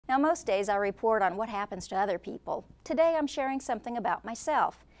Now, most days I report on what happens to other people. Today I'm sharing something about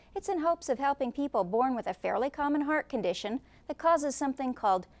myself. It's in hopes of helping people born with a fairly common heart condition that causes something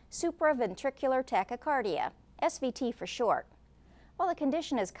called SUPRA-VENTRICULAR-TACHYCARDIA, SVT for short. While the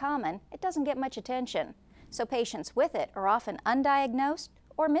condition is common, it doesn't get much attention, so patients with it are often undiagnosed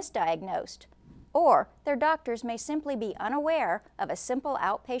or misdiagnosed, or their doctors may simply be unaware of a simple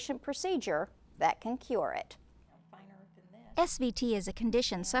outpatient procedure that can cure it. SVT is a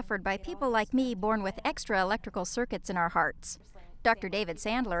condition suffered by people like me born with extra electrical circuits in our hearts. Dr. David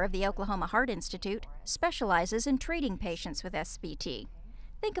Sandler of the Oklahoma Heart Institute specializes in treating patients with SVT.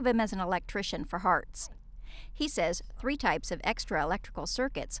 Think of him as an electrician for hearts. He says 3 types of extra electrical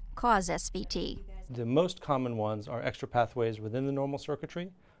circuits cause SVT. The most common ones are extra pathways within the normal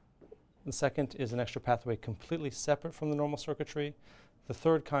circuitry. The second is an extra pathway completely separate from the normal circuitry. The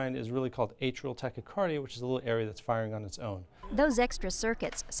third kind is really called atrial tachycardia, which is a little area that's firing on its own. Those extra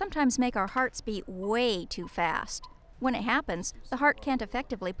circuits sometimes make our hearts beat way too fast. When it happens, the heart can't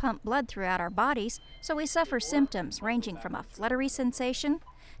effectively pump blood throughout our bodies, so we suffer symptoms ranging from a fluttery sensation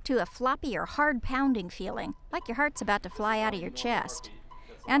to a floppy or hard pounding feeling, like your heart's about to fly out of your chest.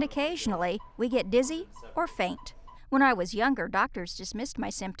 And occasionally, we get dizzy or faint. When I was younger, doctors dismissed my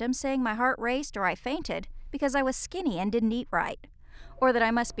symptoms, saying my heart raced or I fainted because I was skinny and didn't eat right, or that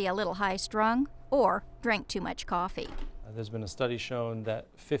I must be a little high-strung or drank too much coffee. There's been a study shown that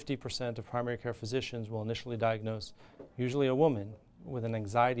 50% of primary care physicians will initially diagnose, usually a woman, with an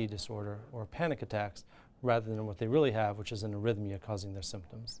anxiety disorder or panic attacks, rather than what they really have, which is an arrhythmia causing their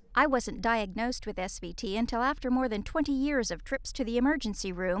symptoms. I wasn't diagnosed with SVT until after more than 20 years of trips to the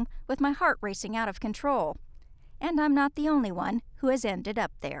emergency room with my heart racing out of control. And I'm not the only one who has ended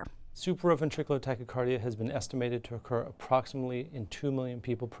up there. Supraventricular tachycardia has been estimated to occur approximately in 2 million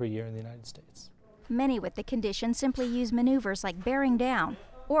people per year in the United States. Many with the condition simply use maneuvers like bearing down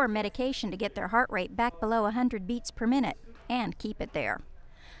or medication to get their heart rate back below 100 beats per minute and keep it there.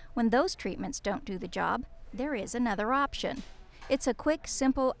 When those treatments don't do the job, there is another option. It's a quick,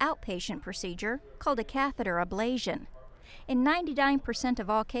 simple outpatient procedure called a catheter ablation. In 99% of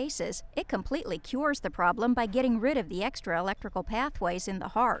all cases, it completely cures the problem by getting rid of the extra electrical pathways in the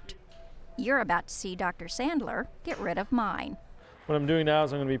heart. You're about to see Dr. Sandler get rid of mine. What I'm doing now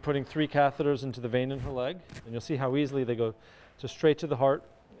is I'm going to be putting 3 catheters into the vein in her leg, and you'll see how easily they go straight to the heart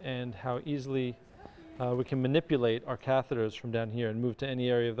and how easily we can manipulate our catheters from down here and move to any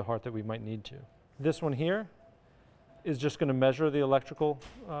area of the heart that we might need to. This one here is just going to measure the electrical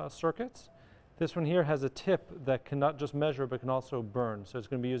circuits. This one here has a tip that can not just measure but can also burn. So it's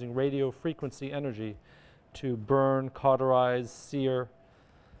going to be using radio frequency energy to burn, cauterize, sear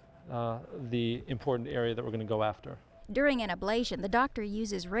the important area that we're going to go after. During an ablation, the doctor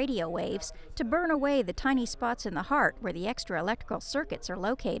uses radio waves to burn away the tiny spots in the heart where the extra electrical circuits are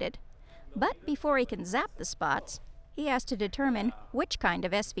located. But before he can zap the spots, he has to determine which kind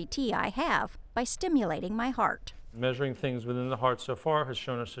of SVT I have by stimulating my heart. Measuring things within the heart so far has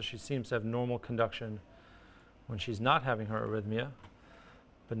shown us that she seems to have normal conduction when she's not having her arrhythmia.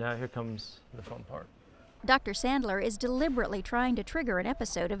 But now here comes the fun part. Dr. Sandler is deliberately trying to trigger an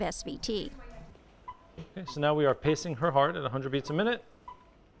episode of SVT. Okay, so now we are pacing her heart at 100 beats a minute.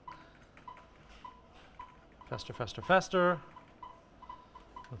 Faster, faster, faster.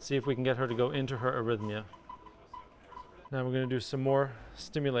 Let's see if we can get her to go into her arrhythmia. Now we're going to do some more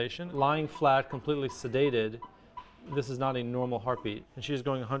stimulation. Lying flat, completely sedated, this is not a normal heartbeat, and she's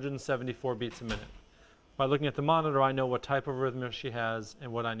going 174 beats a minute. By looking at the monitor, I know what type of arrhythmia she has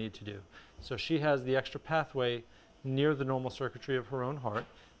and what I need to do. So she has the extra pathway near the normal circuitry of her own heart.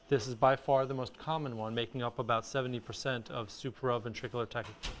 This is by far the most common one, making up about 70% of supraventricular tachycardia.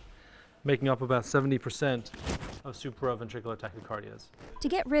 Tachycardias. To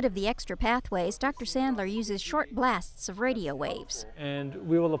get rid of the extra pathways, Dr. Sandler uses short blasts of radio waves. And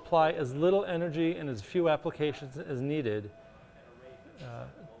we will apply as little energy and as few applications as needed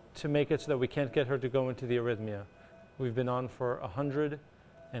to make it so that we can't get her to go into the arrhythmia. We've been on for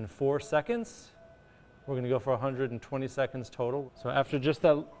 104 seconds. We're going to go for 120 seconds total. So after just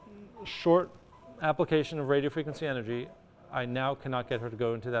that short application of radiofrequency energy, I now cannot get her to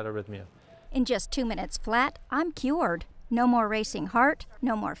go into that arrhythmia. In just 2 minutes flat, I'm cured. No more racing heart,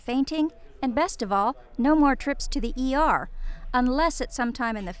 no more fainting, and best of all, no more trips to the ER, unless at some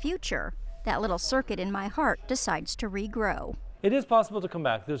time in the future, that little circuit in my heart decides to regrow. It is possible to come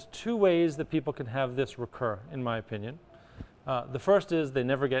back. There's 2 ways that people can have this recur, in my opinion. The first is they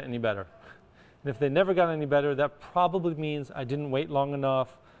never get any better. And if they never got any better, that probably means I didn't wait long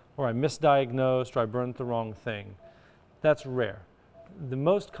enough, or I misdiagnosed, or I burned the wrong thing. That's rare. The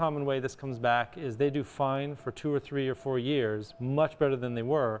most common way this comes back is they do fine for 2 or 3 or 4 years, much better than they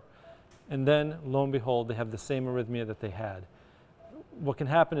were, and then lo and behold, they have the same arrhythmia that they had. What can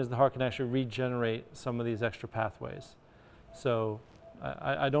happen is the heart can actually regenerate some of these extra pathways. So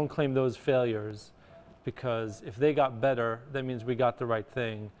I don't claim those failures, because if they got better, that means we got the right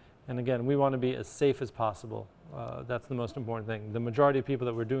thing. And again, we want to be as safe as possible. That's the most important thing. The majority of people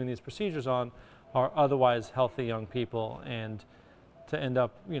that we're doing these procedures on are otherwise healthy young people, and to end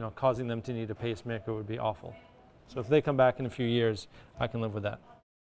up, causing them to need a pacemaker would be awful. So if they come back in a few years, I can live with that.